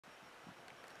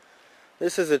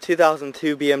This is a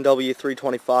 2002 BMW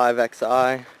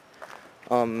 325xi.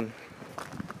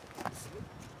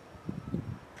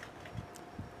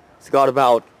 It's got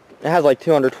about, it has like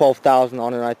 212,000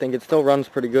 on it. I think it still runs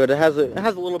pretty good. It has a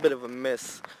little bit of a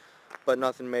miss, but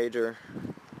nothing major.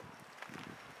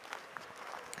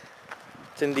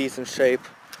 It's in decent shape.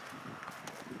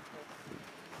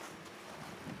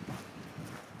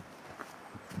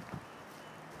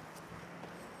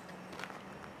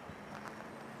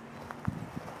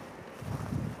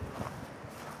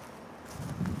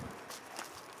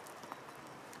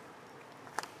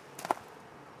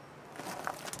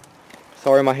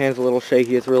 Sorry, my hand's a little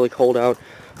shaky. It's really cold out.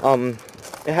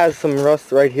 It has some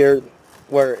rust right here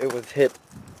where it was hit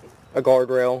a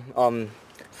guardrail,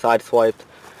 sideswiped,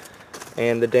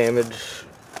 and the damage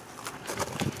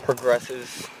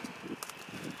progresses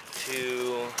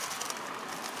to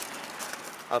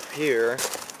up here.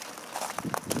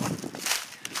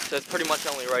 So it's pretty much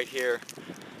only right here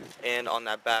and on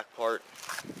that back part.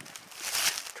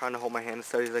 Trying to hold my hand as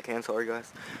steady as I can. Sorry,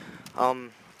 guys.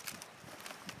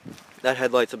 That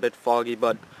headlight's a bit foggy,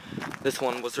 but this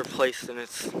one was replaced and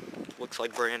it looks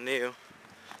like brand new.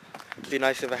 It'd be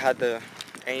nice if it had the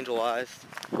angel eyes.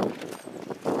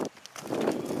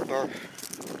 Or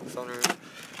sunroof.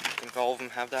 I think all of them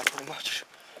have that pretty much.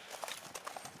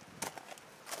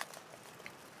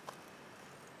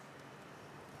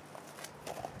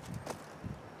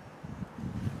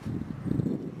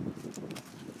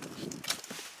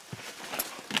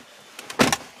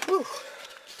 Whew.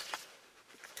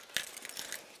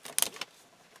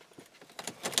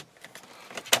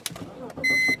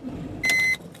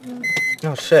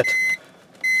 Oh shit.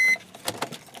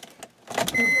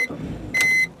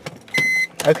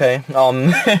 Okay, I'm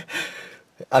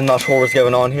not sure what's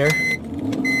going on here.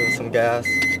 Give it some gas.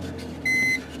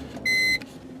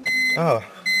 Oh.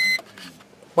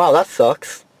 Wow, that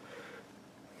sucks.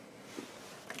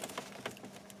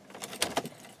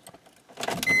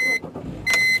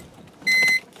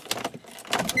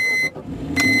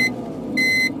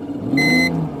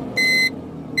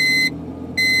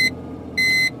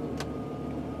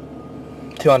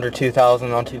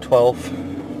 $202,000 on 212.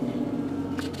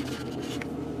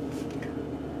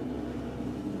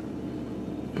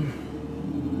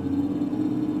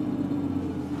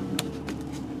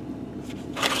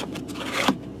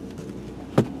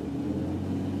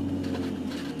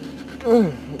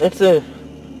 It's a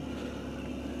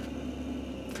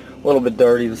little bit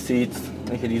dirty, the seats.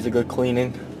 They could use a good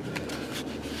cleaning.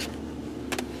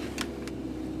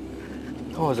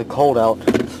 Oh, is it cold out?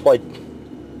 It's like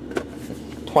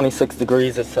 26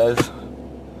 degrees, it says.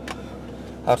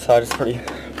 Outside is pretty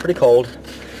cold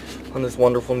on this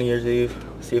wonderful New Year's Eve.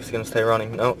 Let's see if it's gonna stay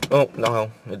running. No, oh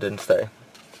no, it didn't stay.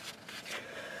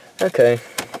 Okay.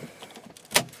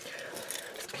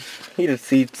 Heated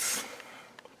seats.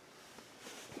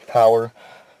 Power.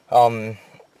 I'll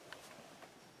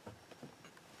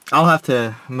have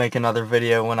to make another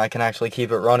video when I can actually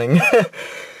keep it running.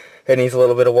 It needs a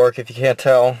little bit of work if you can't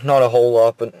tell. Not a whole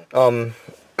lot, but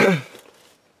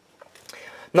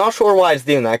not sure why it's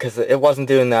doing that, because it wasn't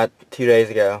doing that 2 days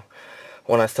ago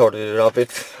when I started it up.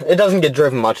 It doesn't get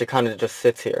driven much, it kind of just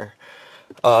sits here.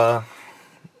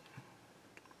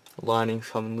 Lining's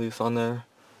coming loose on there.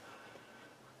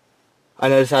 I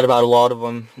noticed that about a lot of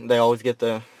them. They always get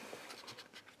the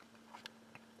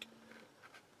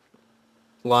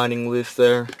lining loose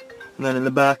there. And then in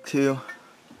the back too.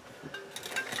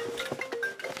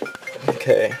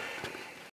 Okay.